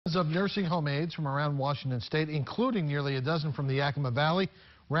Of nursing home aides from around Washington state, including nearly a dozen from the Yakima Valley,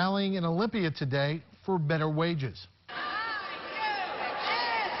 rallying in Olympia today for better wages.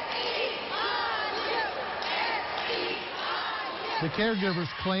 The caregivers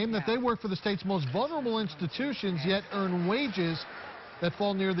claim that they work for the state's most vulnerable institutions, yet earn wages that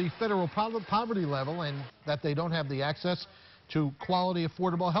fall near the federal poverty level, and that they don't have the access to quality,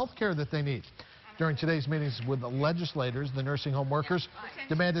 affordable health care that they need. During today's meetings with the legislators, the nursing home workers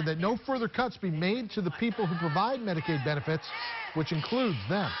demanded that no further cuts be made to the people who provide Medicaid benefits, which includes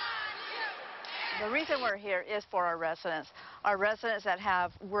them. The reason we're here is for our residents that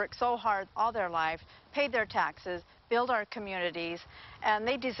have worked so hard all their life, paid their taxes, built our communities, and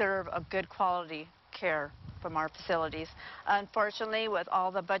they deserve a good quality care from our facilities. Unfortunately, with all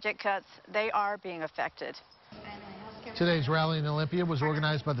the budget cuts, they are being affected. Today's rally in Olympia was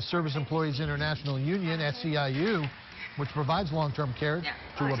organized by the Service Employees International Union, SEIU, which provides long-term care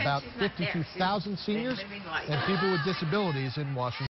to about 52,000 seniors and people with disabilities in Washington.